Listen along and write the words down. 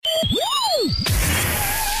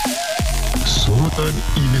Jabatan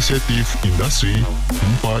Inisiatif Industri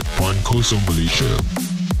 4.0 Malaysia.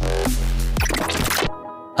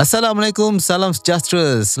 Assalamualaikum, salam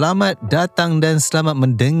sejahtera. Selamat datang dan selamat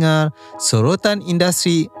mendengar sorotan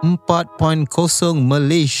Industri 4.0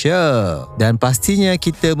 Malaysia. Dan pastinya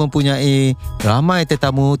kita mempunyai ramai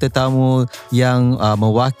tetamu-tetamu yang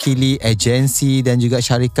mewakili agensi dan juga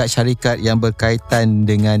syarikat-syarikat yang berkaitan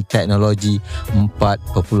dengan teknologi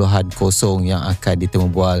 4.0 yang akan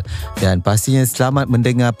ditemubual. Dan pastinya selamat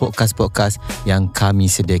mendengar podcast-podcast yang kami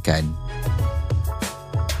sediakan.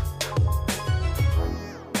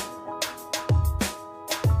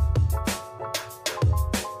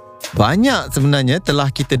 Banyak sebenarnya telah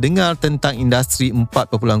kita dengar tentang industri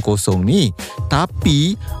 4.0 ni.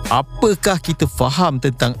 Tapi, apakah kita faham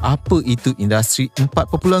tentang apa itu industri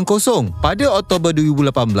 4.0? Pada Oktober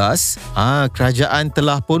 2018, kerajaan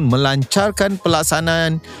telah pun melancarkan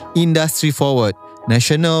pelaksanaan Industry Forward,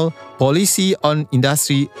 National Policy on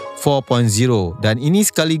Industry 4.0, dan ini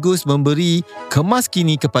sekaligus memberi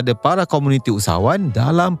kemaskini kepada para komuniti usahawan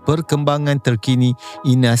dalam perkembangan terkini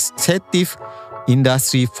inisiatif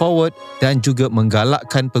Industri Forward dan juga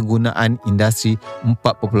menggalakkan penggunaan Industri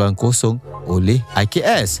 4.0 oleh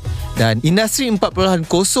IKS. Dan Industri 4.0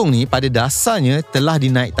 ni pada dasarnya telah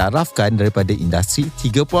dinaik tarafkan daripada Industri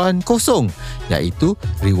 3.0, iaitu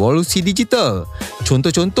revolusi digital.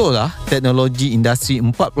 Contoh-contohlah teknologi Industri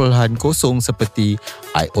 4.0 seperti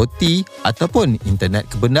IoT ataupun Internet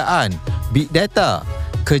Kebendaan, Big Data,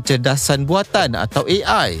 kecerdasan buatan atau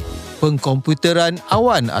AI, pengkomputeran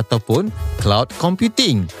awan ataupun cloud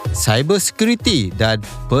computing, cyber security dan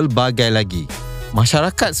pelbagai lagi.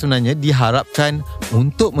 Masyarakat sebenarnya diharapkan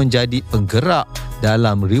untuk menjadi penggerak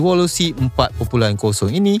dalam revolusi 4.0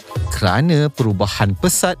 ini kerana perubahan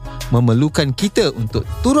pesat memerlukan kita untuk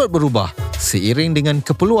turut berubah seiring dengan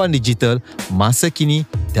keperluan digital masa kini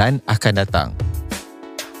dan akan datang.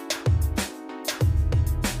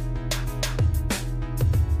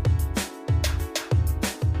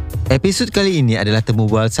 Episod kali ini adalah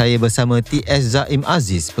Temubual saya bersama TS En Za'im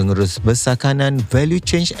Azyze, Pengurus Besar Kanan Value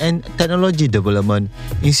Change and Technology Development,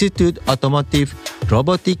 Institut Otomotif,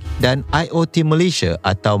 Robotik dan IoT Malaysia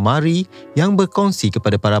atau MARii, yang berkongsi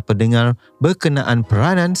kepada para pendengar berkenaan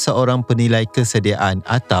peranan seorang penilai kesediaan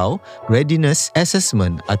atau Readiness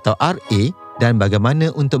Assessment atau RA, dan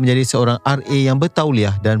bagaimana untuk menjadi seorang RA yang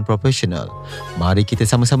bertauliah dan profesional. Mari kita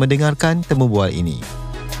sama-sama dengarkan Temubual ini.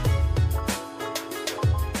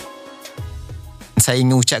 Saya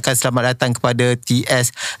ingin ucapkan selamat datang kepada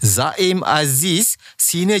TS En Za'im Azyze,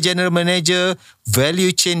 Senior General Manager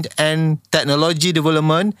Value Chain and Technology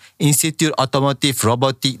Development, Institut Otomotif,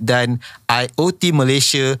 Robotik dan IoT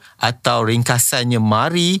Malaysia atau ringkasannya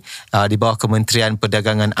MARii, di bawah Kementerian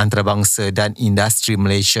Perdagangan Antarabangsa dan Industri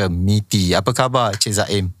Malaysia MITI. Apa khabar Cik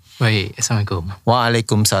Za'im? Baik, Assalamualaikum.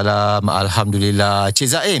 Waalaikumsalam. Alhamdulillah.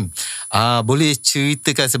 Cik Za'im, boleh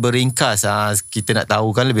ceritakan seberingkas, kita nak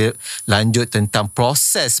tahu kan lebih lanjut tentang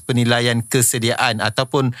proses penilaian kesediaan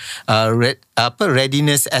ataupun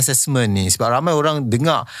Readiness Assessment ni, sebab ramai orang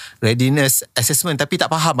dengar Readiness Assessment tapi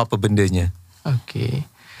tak faham apa bendanya. Okay.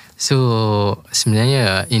 So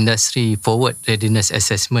sebenarnya Industry Forward Readiness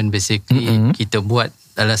Assessment basically kita buat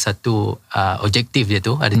dalam satu objektif dia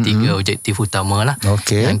tu. Ada 3 objektif utama lah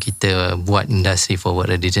yang kita buat Industry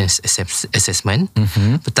Forward Readiness Assessment.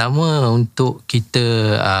 Pertama, untuk kita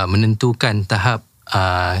menentukan tahap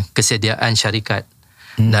kesediaan syarikat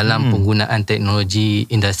dalam penggunaan teknologi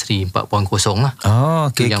Industri 4.0 lah.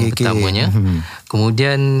 Itu yang pertamanya.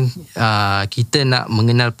 Kemudian kita nak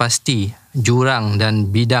mengenal pasti jurang dan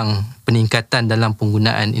bidang peningkatan dalam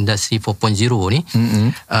penggunaan Industri 4.0 ni,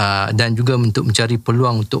 dan juga untuk mencari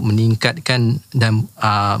peluang untuk meningkatkan dan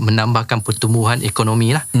menambahkan pertumbuhan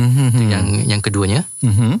ekonomi lah. Itu yang keduanya.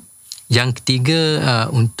 Yang ketiga,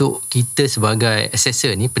 untuk kita sebagai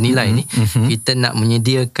assessor ni, penilai ni, kita nak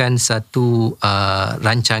menyediakan satu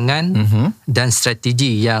rancangan dan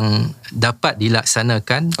strategi yang dapat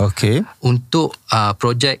dilaksanakan untuk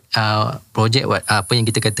projek apa yang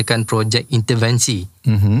kita katakan projek intervensi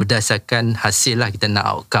berdasarkan hasil lah, kita nak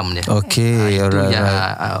outcome dia. Itu yang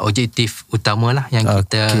objektif utama lah yang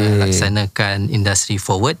kita laksanakan Industry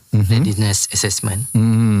Forward Readiness Assessment.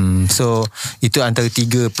 So itu antara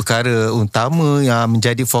 3 perkara utama yang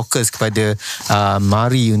menjadi fokus kepada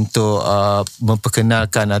MARii untuk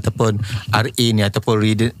memperkenalkan ataupun RA ni ataupun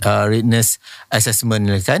Readiness Assessment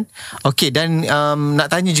ni kan. Okey, dan nak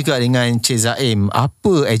tanya juga dengan Cik Za'im,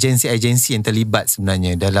 apa agensi-agensi yang terlibat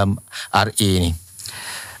sebenarnya dalam RA ni?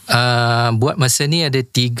 Buat masa ni ada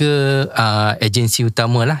 3 agensi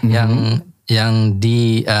utama lah yang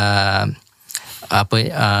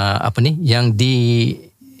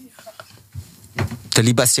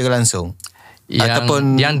terlibat secara langsung?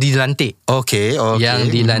 Yang dilantik. Okey. Yang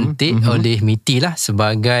dilantik oleh MITI lah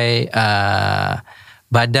sebagai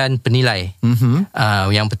badan penilai.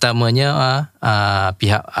 Yang pertamanya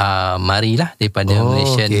pihak MARii lah daripada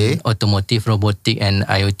Malaysian Automotive Robotic and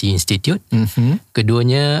IoT Institute.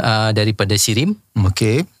 Keduanya daripada SIRIM.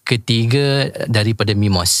 Ketiga daripada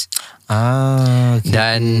MIMOS.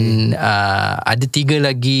 Dan ada 3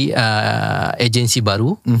 lagi agensi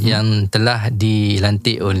baru yang telah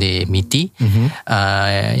dilantik oleh MITI.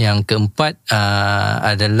 Yang keempat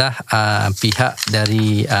adalah pihak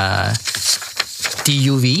dari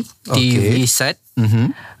TUV SAT,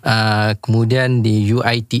 kemudian di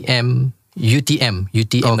UTM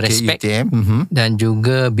Respect, dan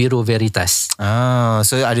juga Biro Veritas.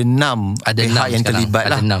 So ada 6 pihak yang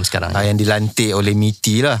terlibat lah. Ada 6 sekarang. Yang dilantik oleh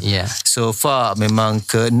MITI lah. So far memang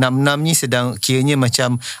ke-6 ni sedang kiranya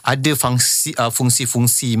macam ada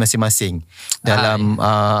fungsi-fungsi masing-masing dalam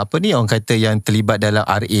orang kata yang terlibat dalam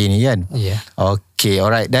RA ni kan. Okay,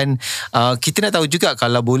 alright. Dan kita nak tahu juga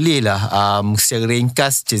kalau boleh lah secara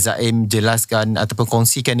ringkas Cik Za'im jelaskan ataupun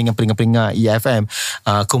kongsikan dengan pendengar-pendengar EFM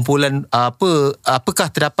kumpulan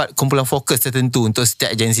apakah terdapat kumpulan fokus tertentu untuk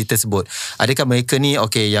setiap agensi tersebut. Adakah mereka ni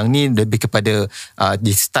yang ni lebih kepada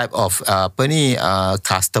this type of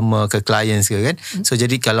customer ke clients ke kan. So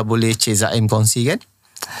jadi kalau boleh Cik Za'im kongsikan.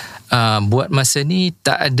 Buat masa ni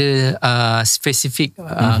tak ada spesifik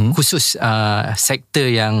khusus sektor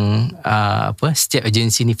yang setiap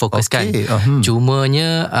agensi ni fokuskan. Cumanya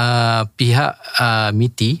pihak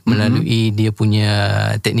MITI melalui dia punya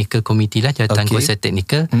technical committee lah, jawatan kuasa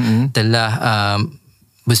teknikal telah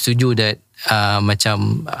bersetuju that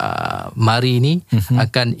macam MARii ni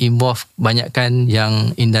akan involve banyakkan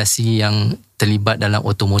yang industri yang terlibat dalam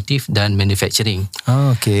otomotif dan manufacturing.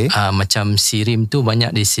 Macam SIRIM tu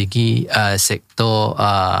banyak dari segi sektor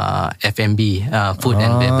F&B, food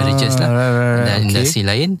and beverages lah, dan industri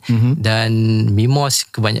lain. Dan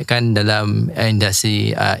MIMOS kebanyakan dalam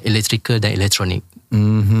industri electrical dan elektronik.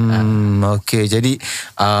 Jadi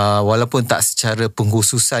walaupun tak secara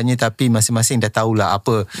pengkhususannya tapi masing-masing dah tahulah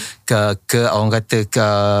apa ke orang kata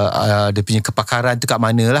dia punya kepakaran tu kat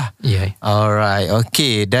mana lah. Alright,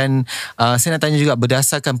 okay. Dan saya nak tanya juga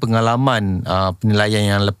berdasarkan pengalaman penilaian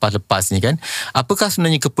yang lepas-lepas ni kan, apakah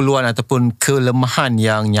sebenarnya keperluan ataupun kelemahan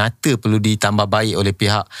yang nyata perlu ditambah baik oleh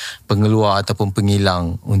pihak pengeluar ataupun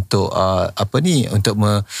pengilang untuk untuk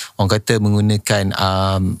orang kata menggunakan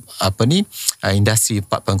Industri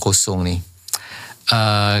 4.0 ni?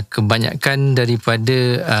 Kebanyakan daripada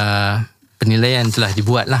penilaian telah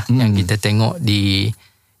dibuat lah. Yang kita tengok di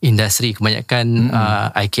industri kebanyakan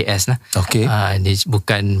IKS lah. Dia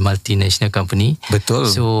bukan multinational company. Betul.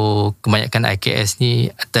 So kebanyakan IKS ni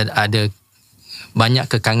ada banyak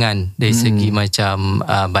kekangan dari segi macam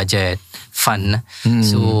bajet, fund.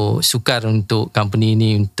 So sukar untuk company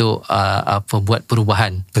ni untuk buat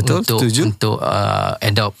perubahan. Betul, untuk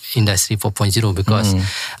adopt Industri 4.0 because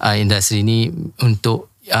industri ni untuk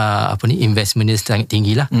investment dia sangat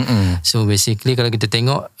tinggi lah. So basically kalau kita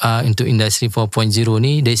tengok untuk Industri 4.0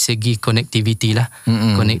 ni dari segi connectivity lah.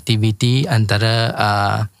 Connectivity antara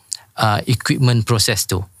equipment proses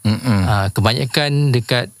tu. Kebanyakan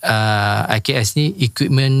dekat IKS ni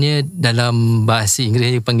equipmentnya dalam bahasa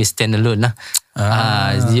Inggeris dia panggil standalone lah.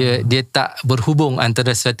 Dia tak berhubung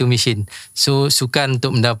antara satu mesin. So sukar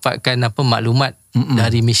untuk mendapatkan maklumat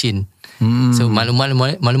dari mesin. So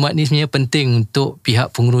maklumat ni sebenarnya penting untuk pihak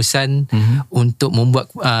pengurusan untuk membuat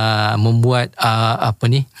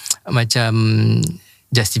macam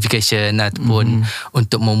justification ataupun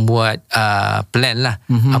untuk membuat plan lah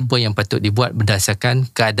apa yang patut dibuat berdasarkan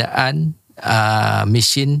keadaan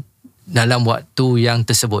mesin dalam waktu yang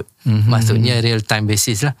tersebut. Maksudnya real time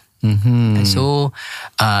basis lah. So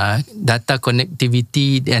data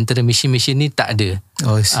connectivity di antara mesin-mesin ni tak ada.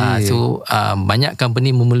 So banyak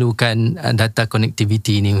company memerlukan data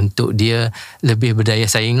connectivity ni untuk dia lebih berdaya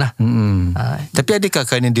saing lah. Tapi adakah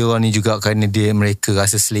kerana dia orang ni juga kerana mereka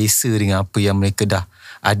rasa selesa dengan apa yang mereka dah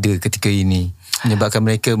ada ketika ini, menyebabkan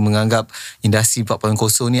mereka menganggap Industri 4.0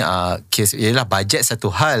 ni ialah bajet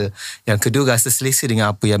satu hal, yang kedua rasa selesa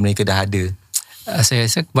dengan apa yang mereka dah ada? Saya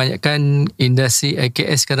rasa kebanyakan industri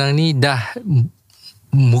IKS sekarang ni dah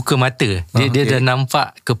muka mata. Dia dah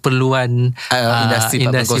nampak keperluan Industri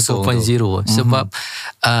 4.0. Sebab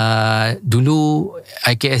dulu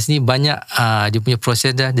IKS ni banyak dia punya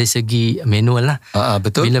proses dah dari segi manual lah.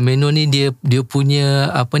 Betul. Bila manual ni dia punya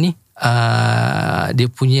dia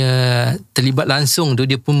punya terlibat langsung tu,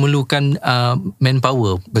 dia pun memerlukan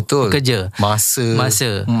manpower. Betul. Kerja.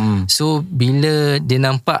 Masa. So bila dia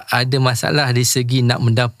nampak ada masalah dari segi nak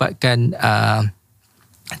mendapatkan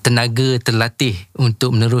tenaga terlatih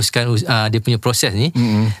untuk meneruskan dia punya proses ni.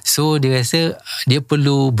 So dia rasa dia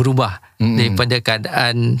perlu berubah daripada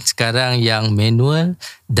keadaan sekarang yang manual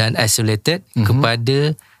dan isolated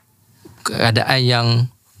kepada keadaan yang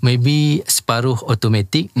maybe separuh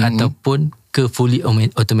automatic ataupun ke fully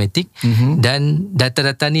automatic, dan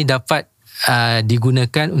data-data ni dapat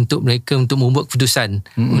digunakan untuk mereka untuk membuat keputusan,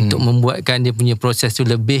 untuk membuatkan dia punya proses tu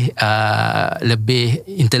lebih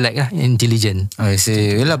intelek lah, intelligent. I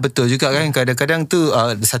see. Yalah, betul juga kan, kadang-kadang tu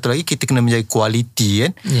satu lagi kita kena menjaga kualiti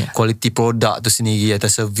kan, kualiti produk tu sendiri atau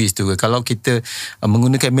servis tu. Kalau kita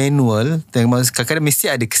menggunakan manual, kadang-kadang mesti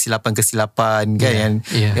ada kesilapan-kesilapan kan,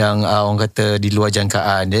 yang orang kata di luar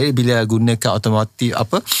jangkaan. Jadi bila gunakan otomatik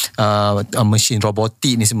mesin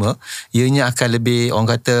robotik ni semua, ianya akan lebih,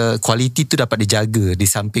 orang kata, kualiti itu dapat dijaga di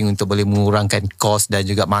samping untuk boleh mengurangkan kos dan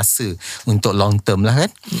juga masa untuk long term lah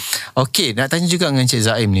kan. Okey, nak tanya juga dengan Encik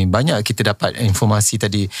Za'im ni, banyak kita dapat informasi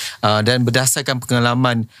tadi dan berdasarkan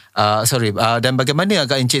pengalaman dan bagaimana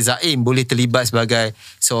agak Encik Za'im boleh terlibat sebagai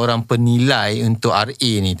seorang penilai untuk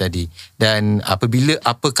RA ni tadi, dan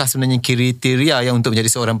apakah sebenarnya kriteria yang untuk menjadi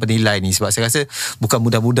seorang penilai ni, sebab saya rasa bukan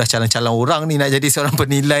mudah-mudah calang-calang orang ni nak jadi seorang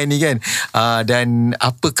penilai ni kan, dan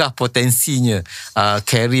apakah potensinya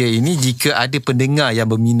career ini jika ada pendengar yang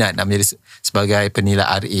berminat nak menjadi sebagai penilai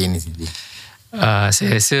RA ni sendiri?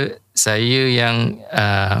 Saya rasa saya yang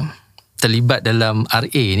terlibat dalam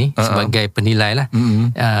RA ni sebagai penilai lah.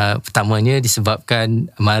 Pertamanya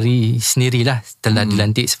disebabkan MARii sendirilah telah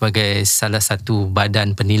dilantik sebagai salah satu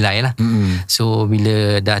badan penilai lah. So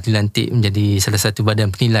bila dah dilantik menjadi salah satu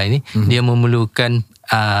badan penilai ni, dia memerlukan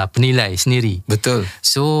penilai sendiri. Betul.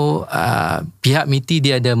 So pihak MITI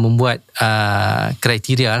dia ada membuat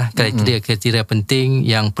kriteria lah, kriteria penting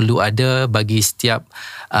yang perlu ada bagi setiap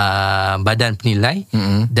badan penilai,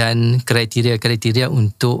 dan kriteria-kriteria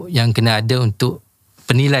untuk yang kena ada untuk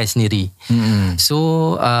penilai sendiri.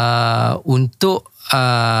 So untuk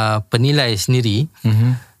penilai sendiri,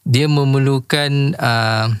 dia memerlukan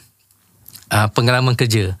pengalaman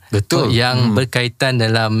kerja. Betul. Yang berkaitan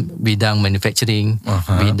dalam bidang manufacturing,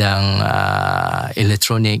 bidang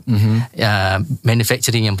elektronik,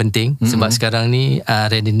 manufacturing yang penting. Sebab sekarang ni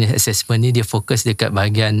Readiness Assessment ni dia fokus dekat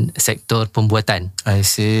bahagian sektor pembuatan. I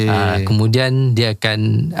see. Kemudian dia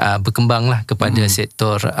akan berkembanglah kepada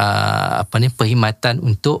sektor perkhidmatan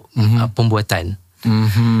untuk pembuatan.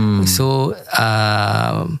 So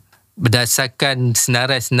berdasarkan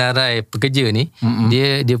senarai-senarai pekerja ni,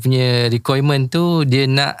 dia punya requirement tu, dia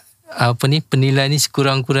nak penilai ni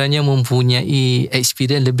sekurang-kurangnya mempunyai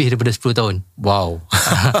experience lebih daripada 10 tahun. Wow.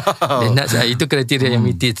 Dia nak, itu kriteria yang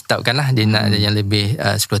MITI tetapkan lah, dia nak yang lebih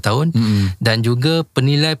 10 tahun. Dan juga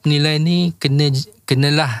penilai-penilai ni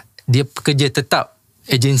kenalah dia pekerja tetap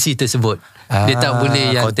agensi tersebut. Dia tak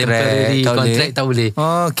boleh yang temporary contract, tak boleh.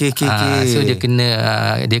 So dia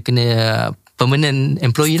kena permanent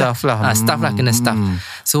employee staff lah. Staff lah, kena staff.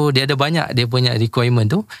 So dia ada banyak dia punya requirement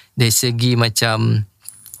tu. Dari segi macam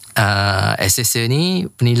assessor ni,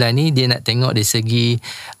 penilai ni, dia nak tengok dari segi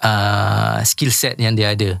skill set yang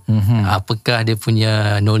dia ada. Apakah dia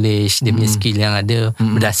punya knowledge, dia punya skill yang ada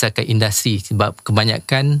berdasarkan industri. Sebab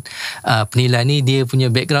kebanyakan penilai ni dia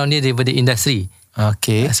punya background dia daripada industri.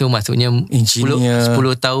 So maksudnya 10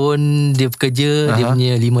 tahun dia bekerja, dia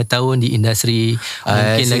punya 5 tahun di industri,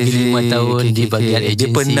 mungkin lagi 5 tahun di bahagian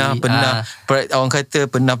agensi. Dia pernah orang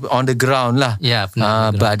kata pernah on the ground lah.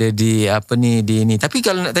 Berada di di ini. Tapi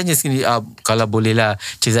kalau nak tanya sendiri, kalau bolehlah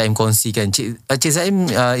Cik Za'im kongsikan, Cik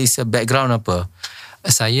Za'im is a background apa?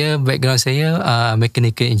 Background saya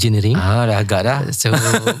mechanical engineering. Dah agak dah. So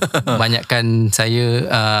banyakkan saya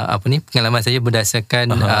pengalaman saya berdasarkan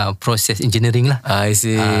proses engineering lah. I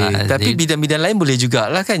see. Tapi bidang-bidang lain boleh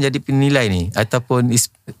jugalah kan jadi penilai ni, ataupun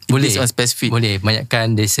boleh on specific. Boleh,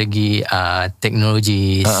 banyakkan dari segi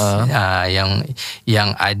teknologi yang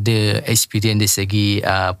ada experience dari segi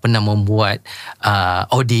pernah membuat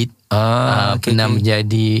audit. Pernah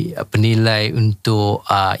menjadi penilai untuk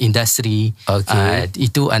industri.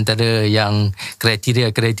 Itu antara yang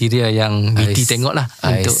kriteria yang MITI tengok lah.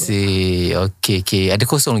 I see. Okay. Ada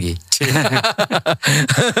kosong lagi?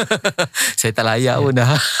 Saya tak layak pun dah.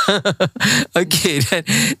 Okay, dan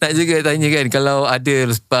nak juga tanya kan, kalau ada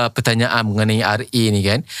pertanyaan mengenai RA ni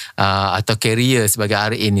kan, atau career sebagai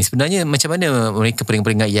RA ni, sebenarnya macam mana mereka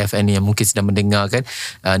pendengar EFN ni yang mungkin sedang mendengar kan,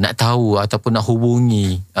 nak tahu ataupun nak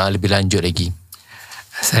hubungi lebih lanjut lagi?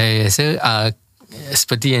 Saya rasa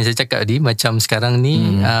seperti yang saya cakap tadi, macam sekarang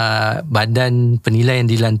ni badan penilai yang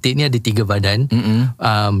dilantik ni ada 3 badan.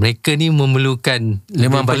 Mereka ni memerlukan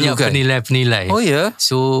lebih banyak penilai-penilai. Oh ya.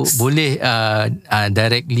 So boleh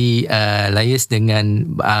directly liaise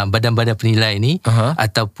dengan badan-badan penilai ni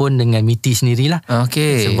ataupun dengan MITI sendirilah.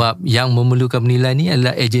 Sebab yang memerlukan penilai ni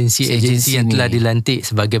adalah agensi-agensi yang telah dilantik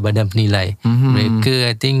sebagai badan penilai.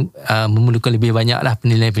 Mereka I think memerlukan lebih banyak lah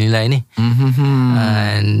penilai-penilai ni.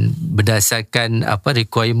 Berdasarkan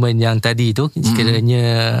requirement yang tadi tu,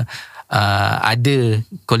 sekiranya ada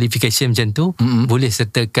qualification macam tu, boleh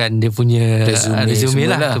sertakan dia punya resume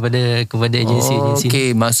lah kepada agensi-agensi.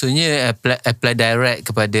 Okey, maksudnya apply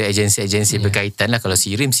direct kepada agensi-agensi berkaitan lah. Kalau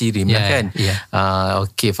sirim lah kan.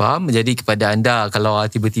 Okey, faham. Jadi kepada anda, kalau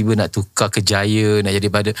tiba-tiba nak tukar kerjaya, nak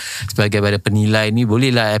jadi sebagai badan penilai ni,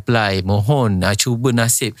 bolehlah apply. Mohon cuba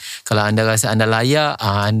nasib. Kalau anda rasa anda layak,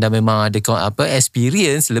 anda memang ada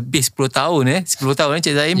experience lebih 10 tahun 10 tahun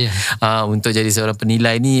Cik Za'im untuk jadi seorang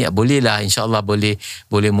penilai ni, boleh lah, insyaAllah boleh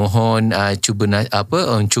mohon cuba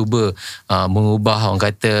mengubah orang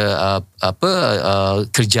kata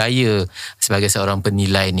kerjaya sebagai seorang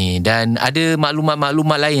penilai ni. Dan ada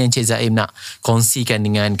maklumat-maklumat lain yang Cik Za'im nak kongsikan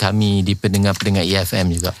dengan kami di pendengar-pendengar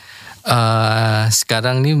EFM juga.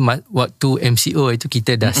 Sekarang ni waktu MCO itu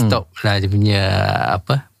kita dah stop lah dia punya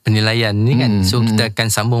penilaian ni kan. So kita akan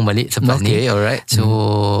sambung balik selepas ni. Alright.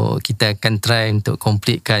 So kita akan try untuk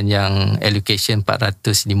completekan yang allocation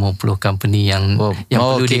 450 company yang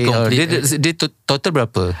perlu di-complete. Dia total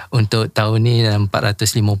berapa? Untuk tahun ni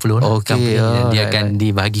 450 lah company. Dia akan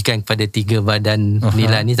dibahagikan kepada 3 badan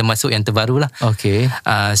penilai ni, termasuk yang terbaru lah.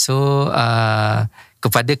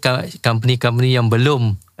 Kepada company-company yang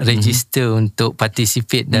belum register untuk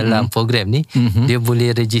participate dalam program ni, dia boleh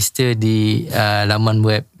register di laman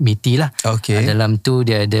web MITI lah. Dalam tu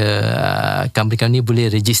dia ada company-company boleh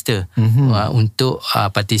register untuk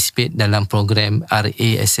participate dalam program RA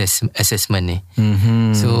assessment ni.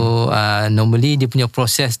 So normally dia punya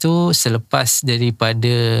proses tu selepas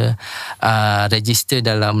daripada register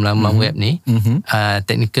dalam laman web ni,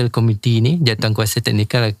 technical committee ni, jawatankuasa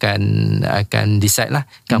teknikal akan decide lah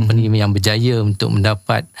company yang berjaya untuk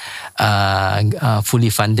mendapat fully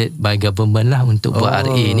funded by government lah untuk buat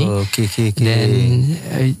RA ni. Dan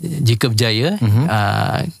jika berjaya,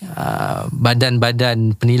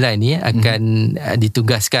 badan-badan penilai ni akan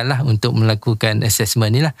ditugaskan lah untuk melakukan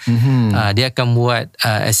assessment ni lah. Dia akan buat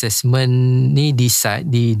assessment ni di site,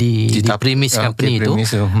 di premise company tu.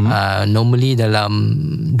 Normally dalam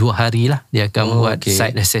 2 hari lah dia akan buat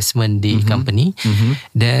site assessment di company.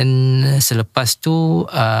 Dan selepas tu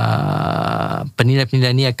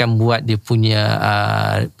penilai-penilai ni akan buat dia punya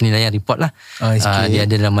penilaian report lah. Dia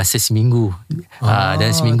ada dalam masa seminggu.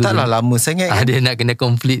 Dan seminggu taklah lama sangat kan? Dia nak kena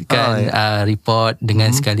completekan report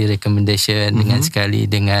dengan sekali recommendation, dengan sekali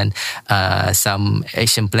dengan some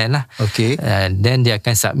action plan lah. Dan dia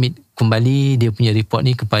akan submit kembali dia punya report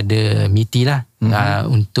ni kepada MITI lah,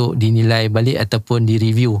 untuk dinilai balik ataupun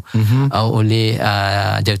direview oleh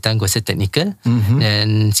jawatankuasa teknikal.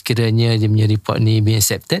 Dan sekiranya dia punya report ni being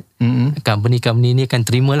accepted, company-company ni akan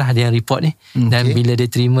terimalah dia report ni. Dan bila dia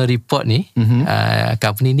terima report ni,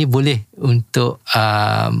 company ni boleh untuk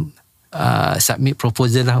submit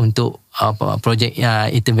proposal lah untuk projek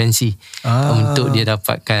intervensi untuk dia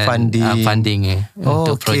dapatkan funding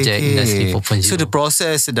untuk projek Industri 4.0. So the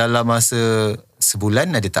process dalam masa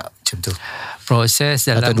sebulan ada tak macam tu? Proses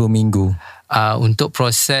dalam atau 2 minggu? Untuk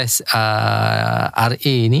proses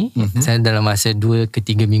RA ni saya dalam masa 2 ke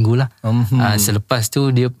 3 minggu lah. Selepas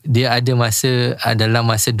tu dia ada masa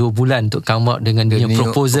dalam masa 2 bulan untuk come out dengan dia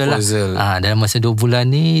proposal lah. Dalam masa 2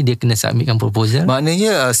 bulan ni dia kena submitkan proposal.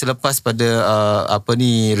 Maknanya selepas pada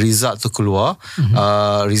result tu keluar,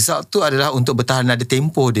 result tu adalah untuk bertahan ada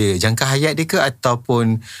tempoh dia, jangka hayat dia ke,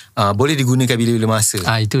 ataupun boleh digunakan bila-bila masa?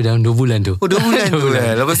 Itu dalam 2 bulan tu. 2 bulan tu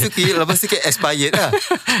lah. Lepas tu expired lah.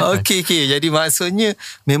 Jadi maksudnya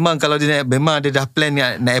memang kalau dia memang dia dah plan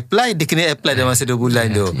nak apply, dia kena apply dalam masa 2 bulan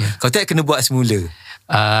tu. Kalau tak kena buat semula.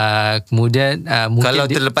 Kemudian mungkin kalau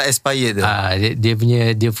terlepas expired tu,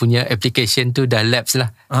 dia punya application tu dah lapse lah.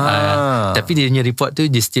 Tapi dia punya report tu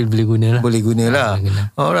dia still boleh guna lah. Boleh guna lah.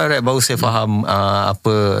 Alright, baru saya faham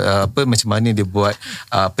apa macam mana dia buat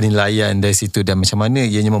penilaian dari situ, dan macam mana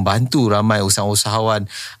ianya membantu ramai usahawan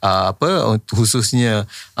khususnya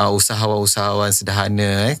usahawan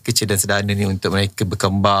sederhana, kecil dan sederhana ni, untuk mereka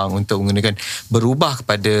berkembang, untuk menggunakan berubah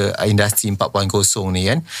kepada industri 4.0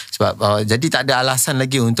 ni kan. Sebab jadi tak ada alasan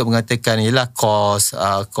lagi untuk mengatakan ialah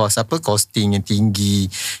costing yang tinggi.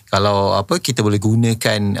 Kalau kita boleh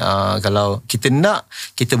gunakan, kalau kita nak,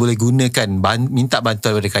 kita boleh gunakan minta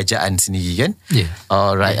bantuan daripada kerajaan sendiri kan.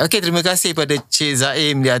 Alright. Okay, terima kasih pada Cik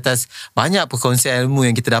Za'im di atas banyak perkongsian ilmu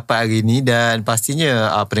yang kita dapat hari ini, dan pastinya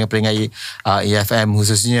pendengar-pendengar EFM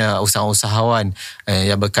khususnya usahawan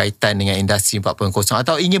yang berkaitan dengan Industri 4.0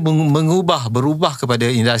 atau ingin berubah kepada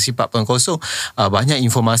Industri 4.0, banyak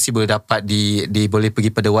informasi boleh dapat boleh pergi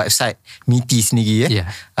pada website MITI sendiri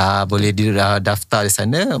boleh daftar di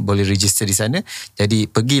sana, boleh register di sana. Jadi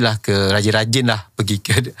pergilah rajin-rajinlah pergi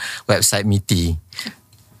ke website MITI.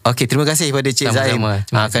 Okey, terima kasih kepada Cik Za'im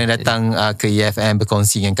kerana datang ke EFM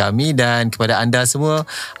berkongsi dengan kami, dan kepada anda semua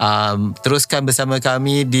teruskan bersama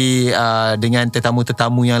kami dengan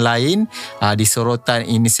tetamu-tetamu yang lain di sorotan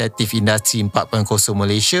inisiatif Industri 4.0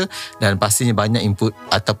 Malaysia, dan pastinya banyak input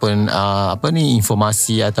ataupun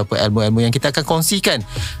informasi ataupun ilmu-ilmu yang kita akan kongsikan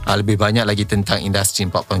lebih banyak lagi tentang Industri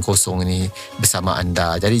 4.0 ini bersama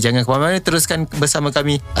anda. Jadi jangan ke mana-mana, teruskan bersama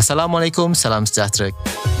kami. Assalamualaikum, salam sejahtera.